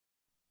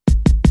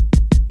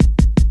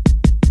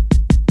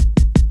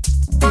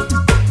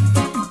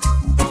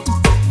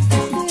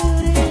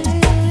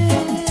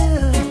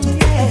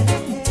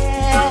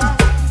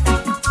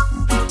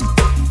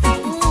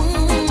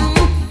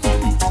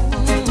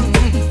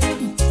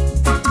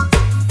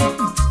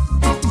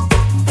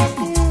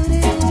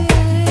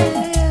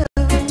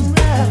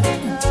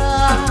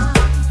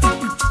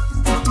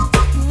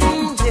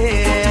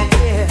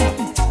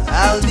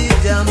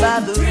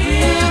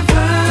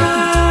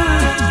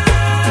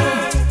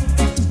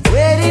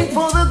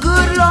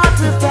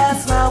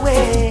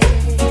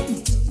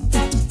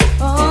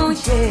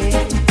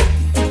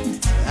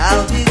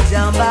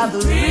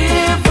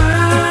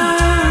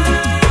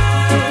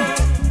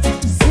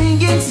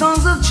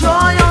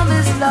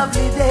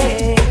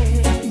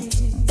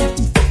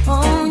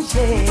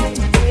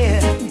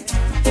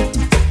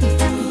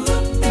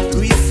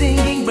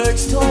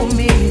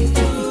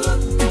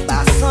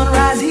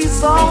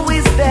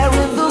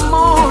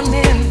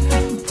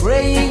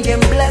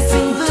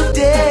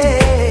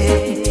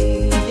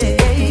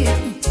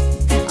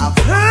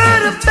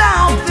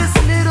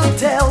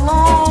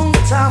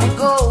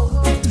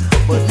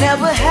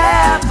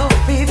have the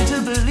faith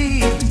to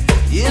believe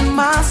in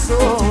my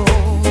soul.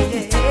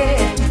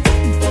 Yeah.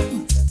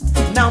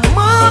 Now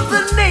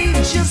Mother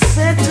Nature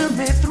sent to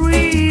me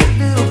 3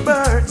 little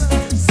birds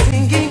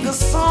singing a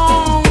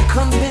song,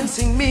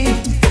 convincing me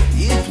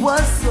it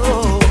was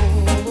so.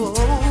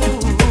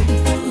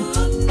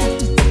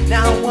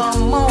 Now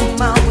I'm on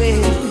my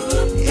way.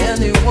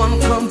 Anyone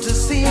come to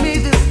see me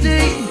this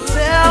day,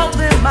 tell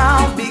them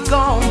I'll be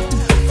gone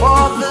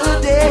for the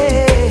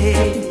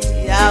day.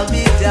 I'll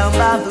be down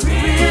by the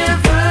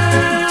river,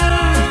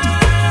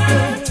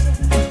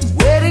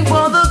 waiting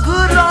for the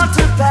good Lord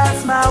to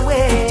pass my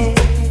way.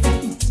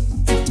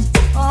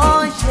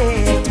 Oh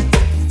yeah,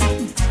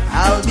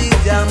 I'll be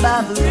down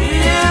by the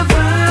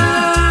river,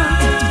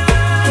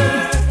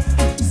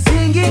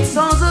 singing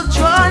songs of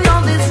joy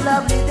on this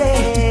lovely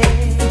day.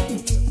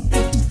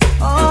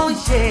 Oh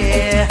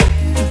yeah.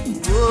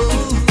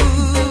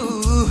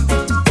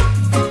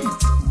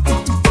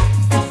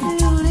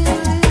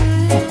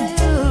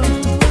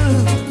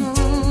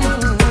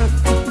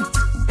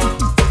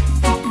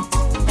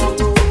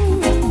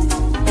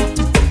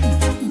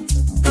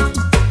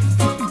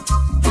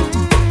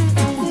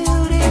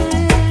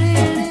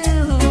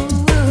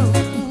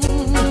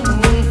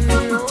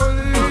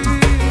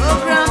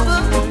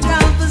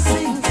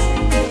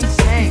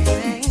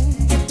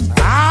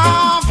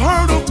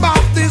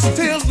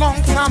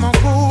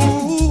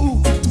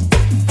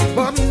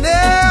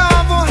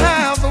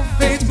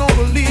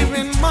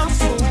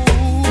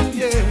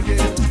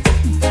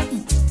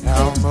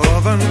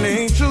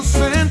 Nature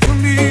sent to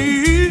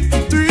me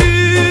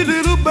 3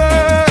 little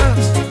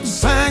birds,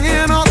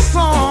 singing a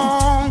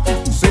song,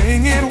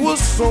 saying it was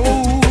so.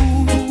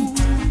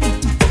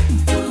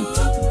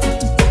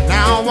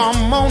 Now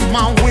I'm on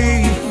my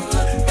way.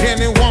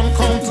 Anyone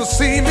come to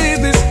see me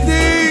this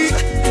day,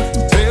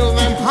 tell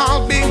them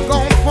I'll be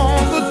gone for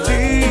the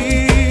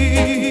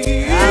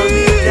day. I'll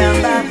be down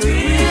by the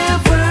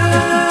river,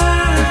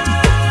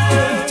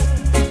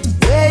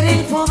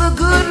 waiting for the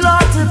good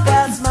Lord to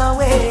pass my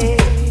way.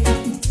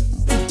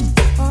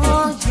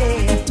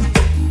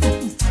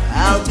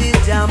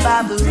 Down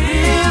by the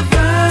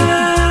river,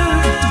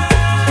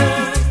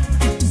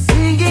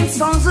 singing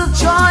songs of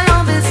joy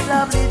on this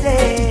lovely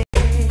day.